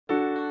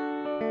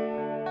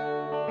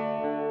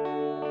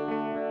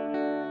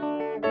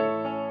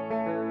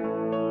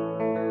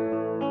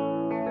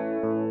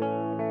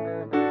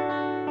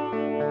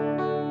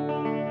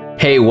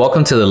Hey,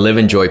 welcome to the Live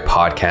and Joy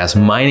podcast.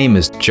 My name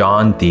is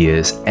John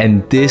Diaz,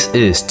 and this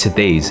is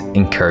today's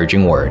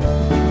encouraging word.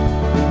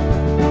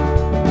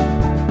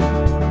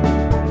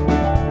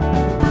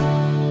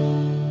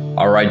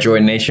 All right, Joy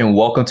Nation,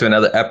 welcome to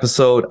another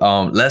episode.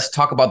 Let's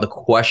talk about the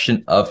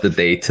question of the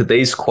day.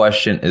 Today's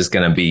question is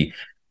going to be,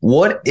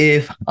 what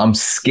if I'm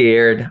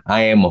scared,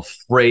 I am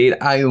afraid,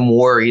 I am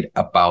worried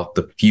about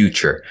the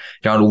future?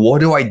 John, what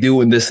do I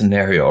do in this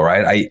scenario,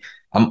 right?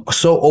 I'm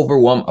so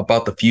overwhelmed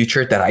about the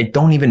future that I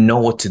don't even know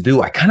what to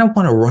do. I kind of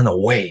want to run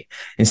away.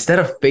 Instead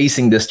of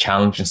facing this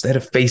challenge, instead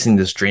of facing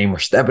this dream or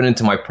stepping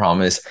into my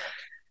promise,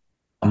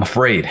 I'm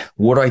afraid.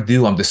 What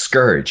do? I'm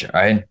discouraged,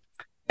 right?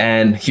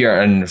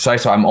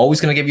 So I'm always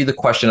going to give you the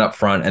question up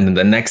front. And then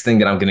the next thing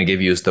that I'm going to give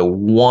you is the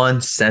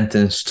one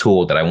sentence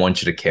tool that I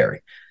want you to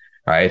carry,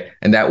 right?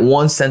 And that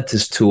one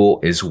sentence tool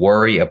is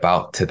worry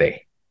about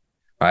today.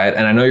 Right.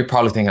 And I know you're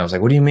probably thinking, I was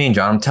like, what do you mean,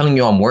 John? I'm telling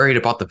you I'm worried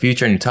about the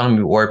future and you're telling me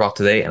to worry about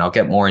today. And I'll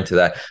get more into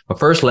that. But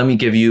first, let me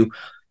give you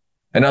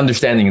an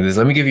understanding of this.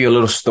 Let me give you a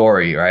little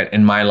story, right,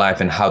 in my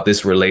life and how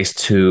this relates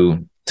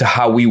to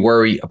how we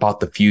worry about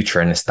the future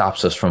and it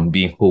stops us from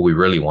being who we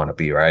really want to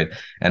be. Right.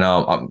 And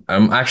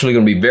I'm actually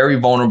going to be very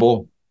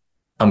vulnerable.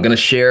 I'm going to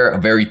share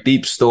a very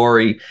deep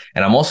story.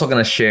 And I'm also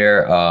going to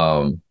share,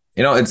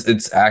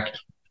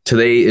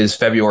 today is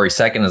February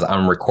 2nd as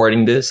I'm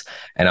recording this.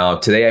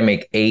 And today I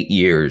make 8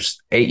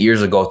 years. 8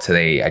 years ago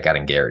today, I got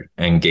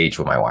engaged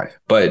with my wife.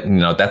 But,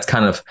 that's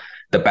kind of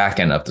the back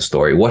end of the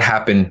story. What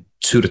happened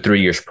 2 to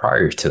 3 years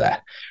prior to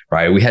that,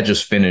 right? We had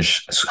just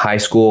finished high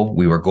school.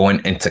 We were going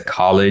into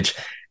college.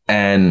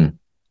 And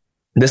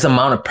this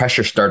amount of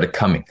pressure started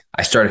coming.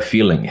 I started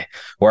feeling it,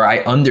 where I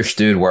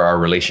understood where our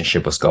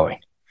relationship was going,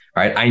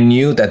 right? I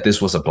knew that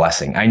this was a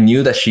blessing. I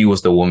knew that she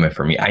was the woman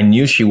for me. I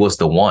knew she was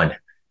the one.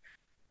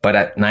 But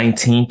at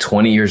 19,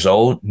 20 years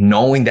old,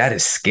 knowing that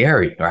is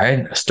scary,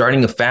 right?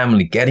 Starting a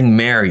family, getting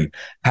married,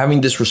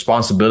 having this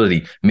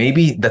responsibility.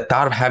 Maybe the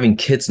thought of having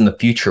kids in the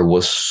future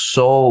was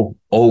so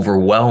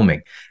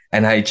overwhelming.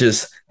 And I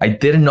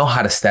didn't know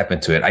how to step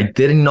into it. I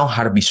didn't know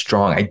how to be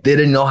strong. I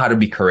didn't know how to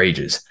be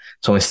courageous.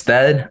 So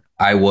instead,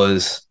 I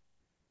was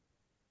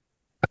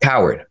a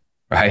coward,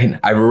 right?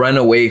 I ran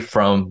away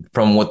from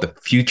what the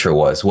future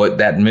was, what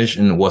that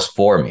mission was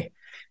for me.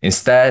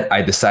 Instead,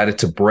 I decided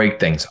to break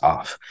things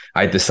off.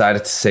 I decided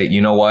to say, you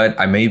know what?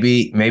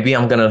 Maybe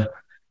I'm gonna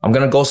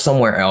go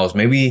somewhere else.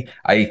 Maybe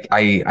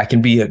I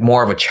can be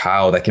more of a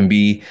child. I can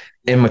be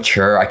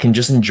immature. I can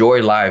just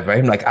enjoy life,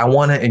 right? Like I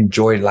want to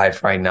enjoy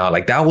life right now.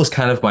 Like that was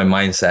kind of my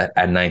mindset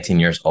at 19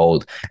 years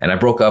old. And I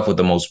broke up with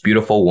the most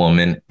beautiful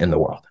woman in the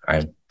world,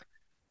 right?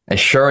 And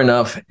sure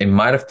enough, it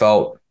might have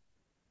felt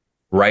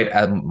right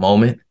at the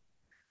moment,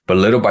 but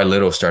little by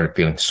little started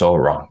feeling so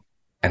wrong.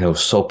 And it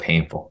was so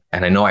painful.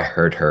 And I know I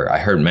hurt her. I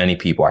hurt many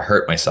people. I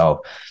hurt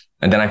myself.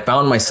 And then I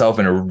found myself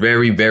in a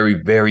very, very,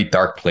 very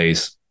dark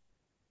place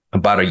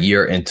about a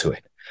year into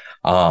it.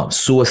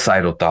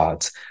 Suicidal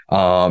thoughts,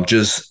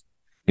 hurting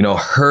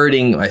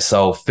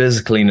myself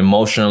physically and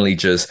emotionally,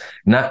 just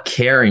not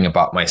caring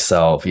about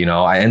myself.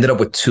 I ended up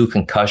with 2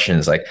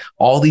 concussions, like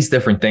all these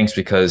different things,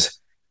 because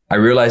I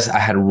realized I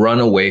had run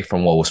away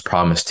from what was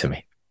promised to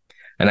me.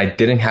 And I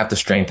didn't have the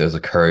strength or the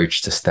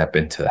courage to step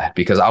into that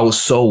because I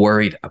was so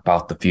worried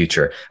about the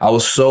future. I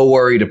was so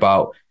worried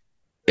about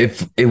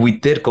if we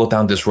did go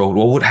down this road,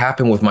 what would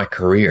happen with my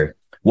career?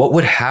 What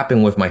would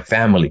happen with my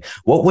family?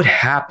 What would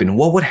happen?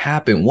 What would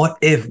happen? What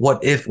if?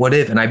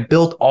 And I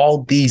built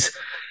all these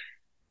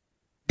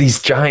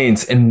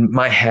giants in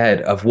my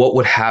head of what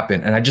would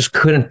happen. And I just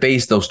couldn't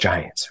face those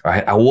giants,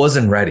 right? I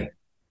wasn't ready,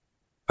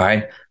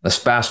 right? Let's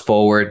fast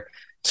forward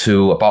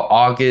to about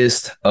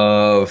August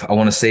of, I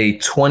want to say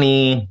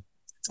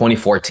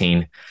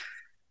 2014,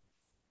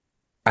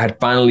 I had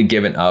finally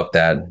given up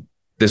that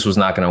this was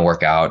not going to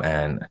work out.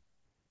 And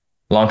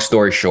long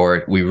story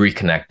short, we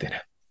reconnected.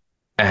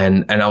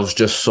 And I was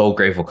just so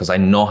grateful because I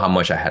know how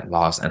much I had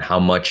lost and how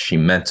much she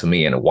meant to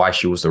me and why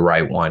she was the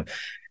right one.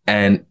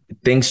 And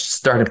things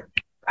started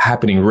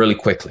happening really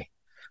quickly.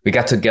 We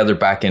got together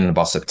back in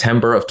about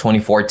September of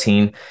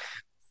 2014.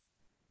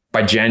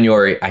 By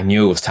January, I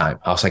knew it was time.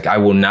 I was like, I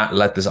will not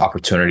let this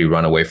opportunity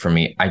run away from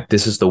me.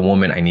 This is the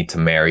woman I need to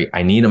marry.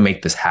 I need to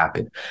make this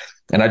happen.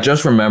 And I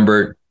just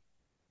remembered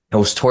it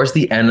was towards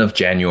the end of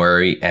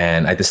January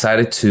and I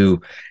decided to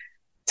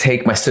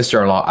take my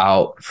sister-in-law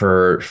out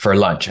for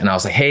lunch. And I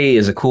was like, hey,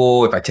 is it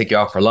cool if I take you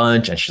out for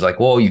lunch? And she's like,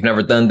 whoa, you've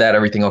never done that.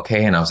 Everything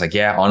okay? And I was like,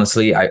 yeah,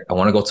 honestly, I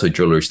want to go to a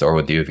jewelry store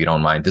with you if you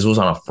don't mind. This was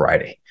on a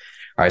Friday.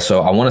 All right.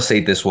 So I want to say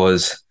this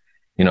was,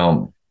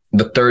 the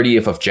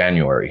 30th of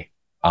January.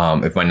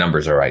 If my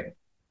numbers are right.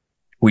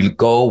 We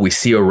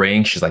see a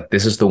ring. She's like,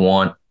 this is the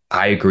one.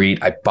 I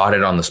agreed. I bought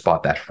it on the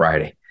spot that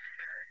Friday.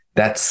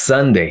 That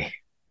Sunday,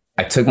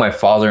 I took my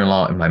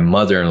father-in-law and my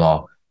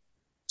mother-in-law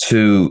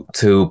to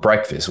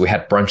breakfast. We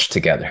had brunch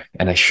together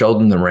and I showed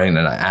them the ring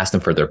and I asked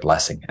them for their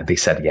blessing and they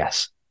said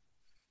yes.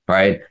 All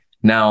right.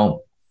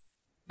 Now,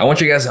 I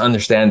want you guys to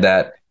understand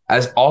that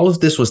as all of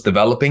this was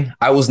developing,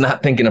 I was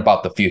not thinking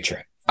about the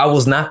future. I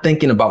was not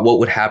thinking about what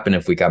would happen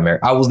if we got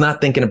married. I was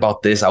not thinking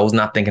about this. I was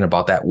not thinking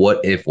about that.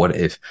 What if?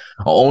 The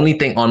only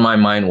thing on my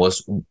mind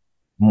was,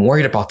 I'm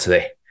worried about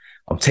today.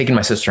 I'm taking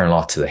my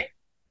sister-in-law today.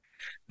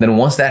 Then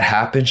once that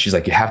happened, she's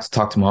like, you have to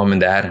talk to mom and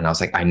dad. And I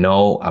was like, I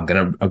know, I'm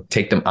going to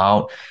take them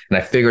out. And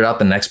I figured out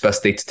the next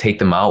best day to take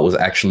them out was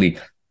actually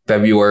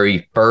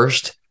February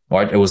 1st.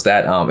 It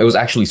was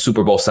actually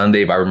Super Bowl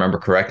Sunday, if I remember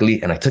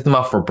correctly. And I took them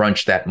out for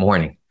brunch that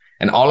morning.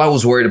 And all I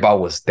was worried about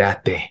was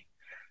that day.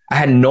 I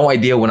had no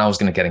idea when I was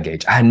going to get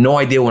engaged. I had no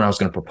idea when I was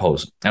going to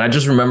propose. And I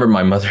just remember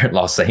my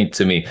mother-in-law saying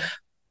to me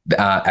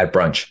at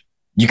brunch,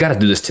 you got to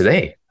do this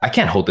today. I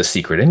can't hold this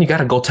secret in. You got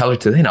to go tell her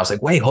today. And I was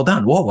like, wait, hold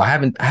on. Whoa, I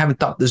haven't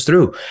thought this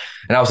through.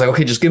 And I was like,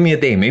 okay, just give me a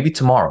day, maybe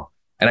tomorrow.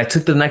 And I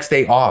took the next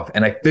day off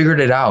and I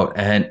figured it out.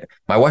 And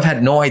my wife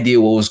had no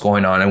idea what was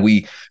going on. And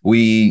we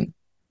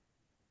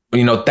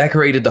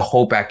decorated the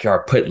whole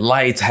backyard, put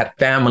lights, had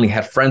family,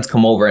 had friends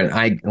come over,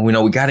 and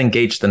we got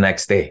engaged the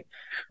next day.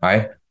 All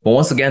right. But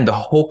once again, the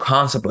whole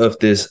concept of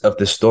this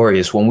story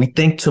is when we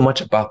think too much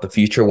about the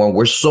future, when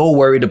we're so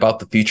worried about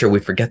the future, we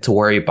forget to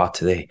worry about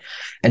today.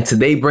 And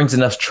today brings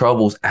enough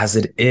troubles as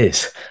it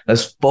is.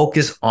 Let's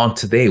focus on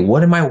today.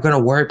 What am I going to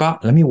worry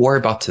about? Let me worry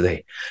about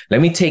today.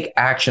 Let me take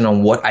action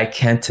on what I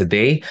can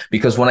today,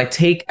 because when I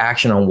take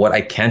action on what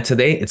I can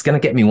today, it's going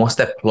to get me one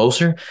step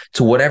closer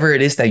to whatever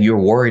it is that you're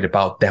worried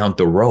about down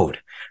the road.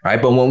 Right.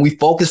 But when we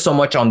focus so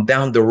much on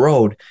down the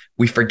road,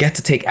 we forget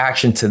to take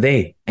action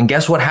today. And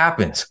guess what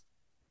happens?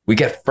 We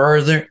get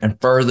further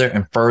and further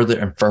and further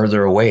and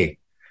further away.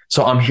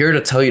 So I'm here to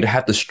tell you to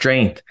have the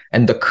strength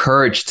and the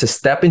courage to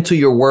step into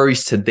your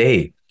worries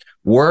today.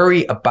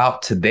 Worry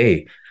about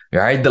today.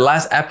 All right. The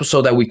last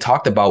episode that we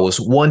talked about was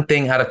one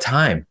thing at a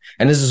time.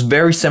 And this is a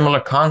very similar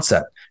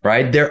concept,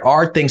 right? There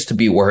are things to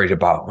be worried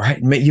about, right?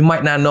 You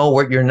might not know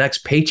where your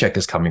next paycheck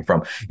is coming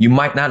from. You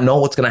might not know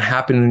what's going to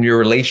happen in your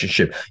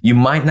relationship. You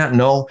might not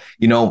know,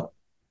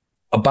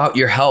 about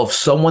your health,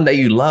 someone that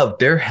you love,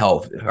 their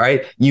health,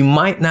 right? You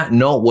might not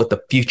know what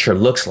the future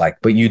looks like,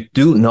 but you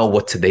do know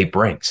what today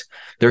brings.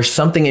 There's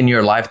something in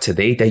your life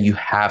today that you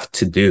have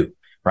to do,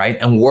 right?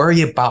 And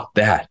worry about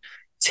that.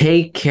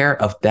 Take care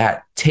of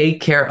that.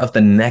 Take care of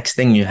the next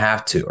thing you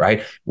have to,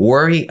 right?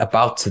 Worry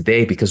about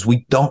today, because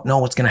we don't know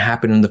what's going to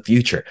happen in the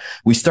future.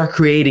 We start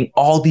creating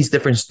all these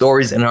different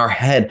stories in our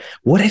head.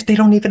 What if they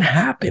don't even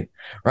happen,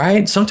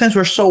 right? Sometimes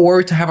we're so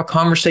worried to have a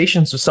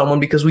conversation with someone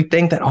because we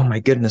think that, oh my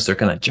goodness, they're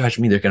going to judge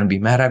me. They're going to be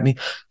mad at me.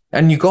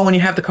 And you go and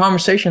you have the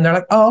conversation. They're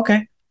like, oh,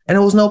 okay. And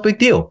it was no big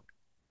deal.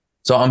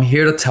 So I'm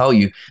here to tell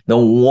you the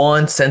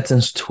one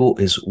sentence tool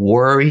is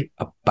worry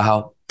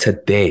about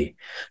today.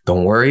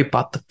 Don't worry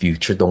about the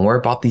future. Don't worry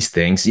about these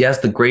things. Yes,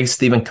 the great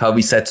Stephen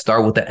Covey said,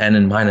 start with the end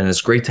in mind. And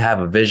it's great to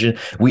have a vision.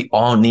 We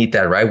all need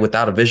that, right?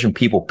 Without a vision,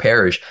 people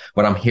perish.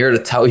 But I'm here to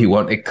tell you,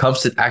 when it comes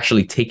to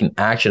actually taking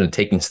action and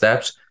taking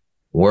steps,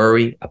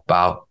 worry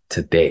about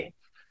today.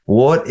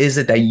 What is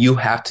it that you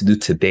have to do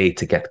today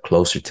to get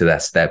closer to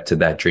that step, to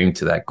that dream,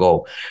 to that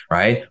goal,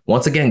 right?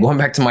 Once again, going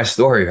back to my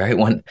story, right?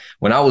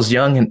 When I was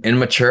young and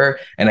immature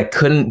and I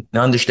couldn't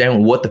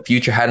understand what the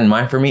future had in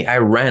mind for me, I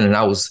ran and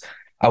I was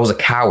a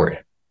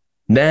coward.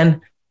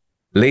 Then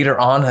later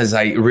on, as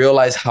I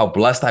realized how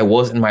blessed I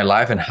was in my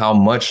life and how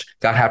much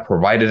God had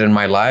provided in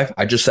my life,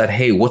 I just said,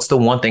 hey, what's the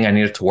one thing I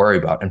needed to worry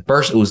about? And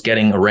first it was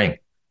getting a ring,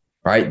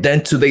 right?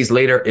 Then 2 days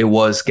later, it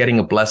was getting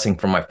a blessing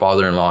from my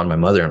father-in-law and my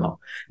mother-in-law.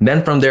 And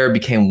then from there, it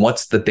became,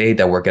 what's the day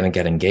that we're going to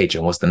get engaged?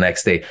 And what's the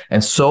next day?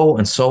 And so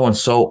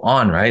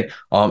on, right?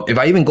 If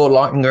I even go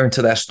longer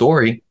into that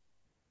story,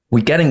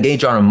 we get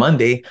engaged on a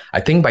Monday. I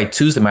think by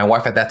Tuesday, my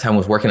wife at that time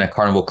was working at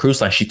Carnival Cruise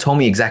Line. She told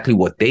me exactly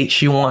what date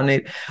she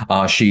wanted.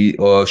 She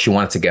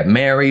wanted to get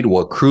married,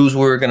 what cruise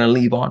we were going to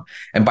leave on.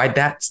 And by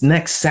that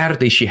next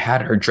Saturday, she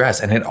had her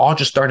dress, and it all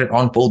just started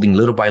unfolding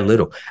little by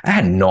little. I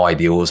had no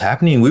idea what was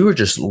happening. We were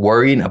just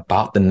worrying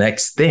about the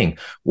next thing.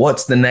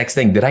 What's the next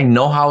thing? Did I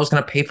know how I was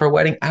going to pay for a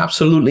wedding?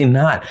 Absolutely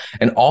not.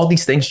 And all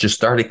these things just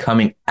started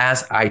coming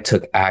as I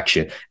took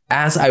action,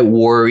 as I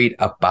worried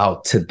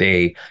about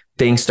today.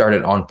 Things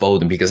started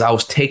unfolding because I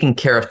was taking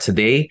care of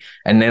today,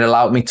 and it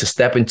allowed me to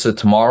step into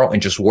tomorrow and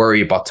just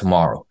worry about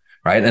tomorrow,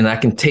 right? And I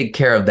can take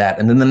care of that.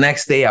 And then the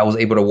next day I was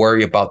able to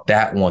worry about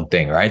that one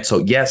thing, right? So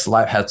yes,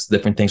 life has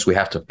different things we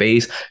have to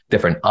face,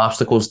 different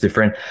obstacles,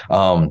 different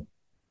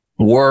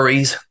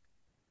worries,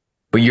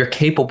 but you're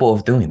capable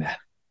of doing that.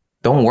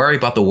 Don't worry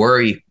about the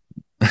worry.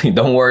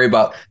 Don't worry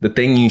about the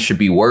thing you should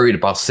be worried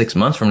about 6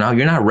 months from now.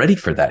 You're not ready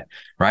for that,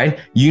 right?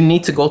 You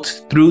need to go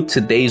through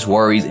today's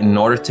worries in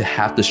order to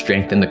have the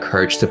strength and the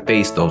courage to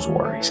face those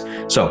worries.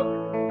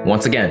 So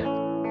once again,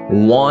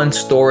 one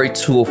story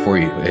tool for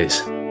you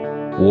is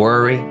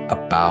worry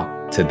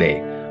about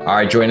today. All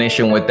right, Joy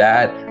Nation, with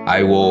that,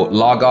 I will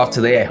log off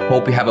today. I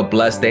hope you have a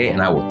blessed day,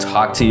 and I will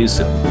talk to you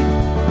soon.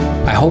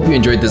 I hope you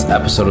enjoyed this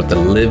episode of the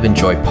Live and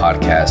Joy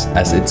podcast,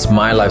 as it's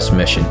my life's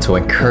mission to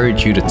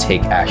encourage you to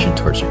take action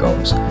towards your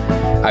goals.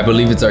 I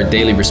believe it's our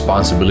daily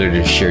responsibility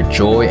to share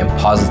joy and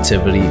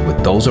positivity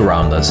with those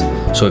around us.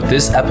 So if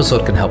this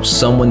episode can help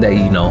someone that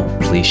you know,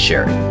 please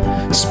share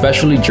it,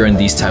 especially during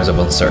these times of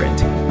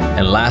uncertainty.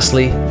 And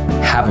lastly,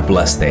 have a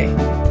blessed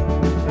day.